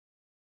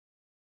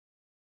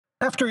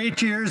After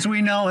 8 years, we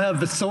now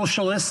have the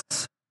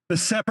socialists, the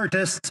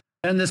separatists,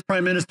 and this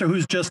prime minister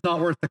who's just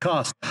not worth the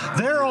cost.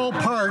 They're all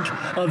part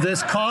of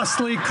this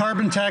costly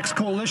carbon tax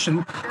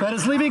coalition that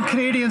is leaving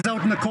Canadians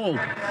out in the cold.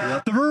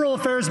 Yep. The rural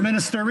affairs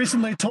minister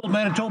recently told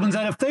Manitobans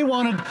that if they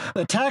wanted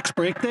the tax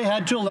break, they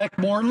had to elect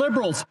more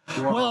Liberals.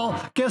 Wow.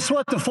 Well, guess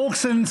what? The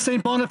folks in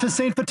St. Boniface,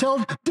 St.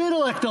 Vital did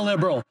elect a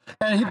Liberal,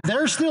 and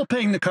they're still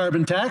paying the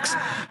carbon tax.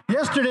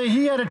 Yesterday,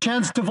 he had a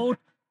chance to vote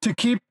to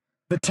keep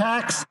the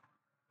tax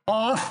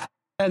off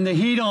and the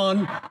heat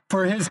on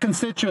for his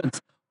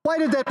constituents. Why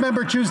did that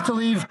member choose to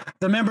leave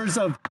the members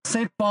of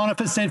St.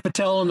 Boniface, St.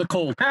 Vital in the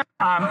cold?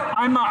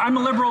 I'm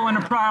a Liberal and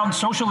a proud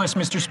socialist,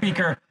 Mr.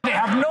 Speaker. They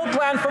have no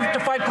plan to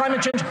fight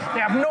climate change. They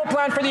have no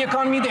plan for the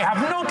economy. They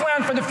have no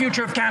plan for the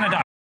future of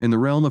Canada. In the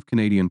realm of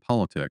Canadian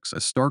politics,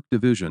 a stark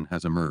division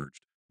has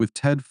emerged, with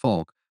Ted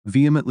Falk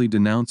vehemently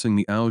denouncing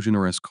the Au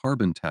Generous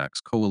carbon tax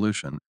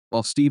coalition,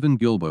 while Stephen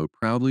Guilbeault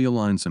proudly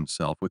aligns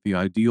himself with the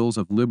ideals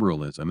of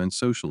liberalism and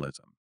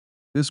socialism.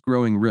 This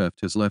growing rift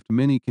has left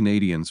many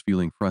Canadians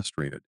feeling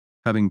frustrated,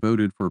 having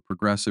voted for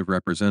progressive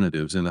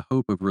representatives in the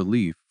hope of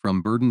relief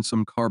from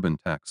burdensome carbon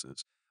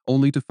taxes,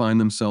 only to find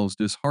themselves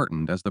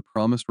disheartened as the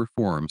promised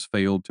reforms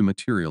failed to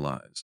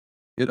materialize.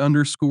 It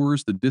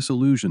underscores the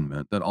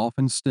disillusionment that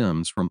often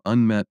stems from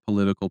unmet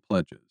political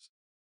pledges.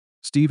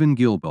 Stephen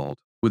Guilbeault,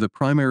 with a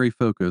primary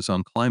focus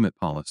on climate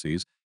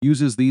policies,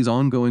 uses these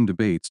ongoing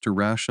debates to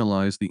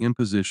rationalize the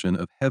imposition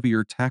of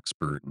heavier tax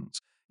burdens,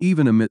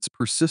 even amidst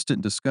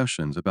persistent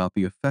discussions about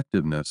the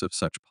effectiveness of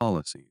such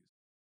policies.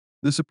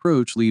 This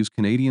approach leaves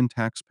Canadian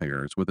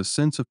taxpayers with a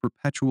sense of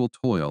perpetual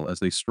toil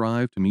as they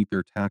strive to meet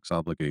their tax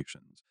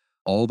obligations,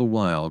 all the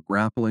while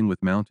grappling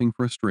with mounting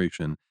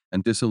frustration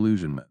and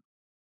disillusionment.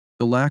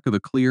 The lack of a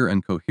clear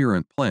and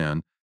coherent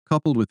plan,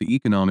 coupled with the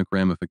economic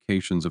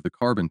ramifications of the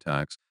carbon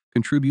tax,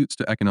 contributes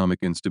to economic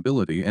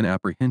instability and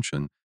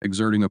apprehension,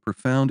 exerting a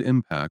profound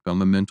impact on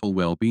the mental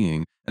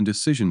well-being and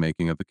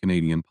decision-making of the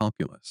Canadian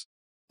populace.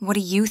 What do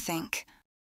you think?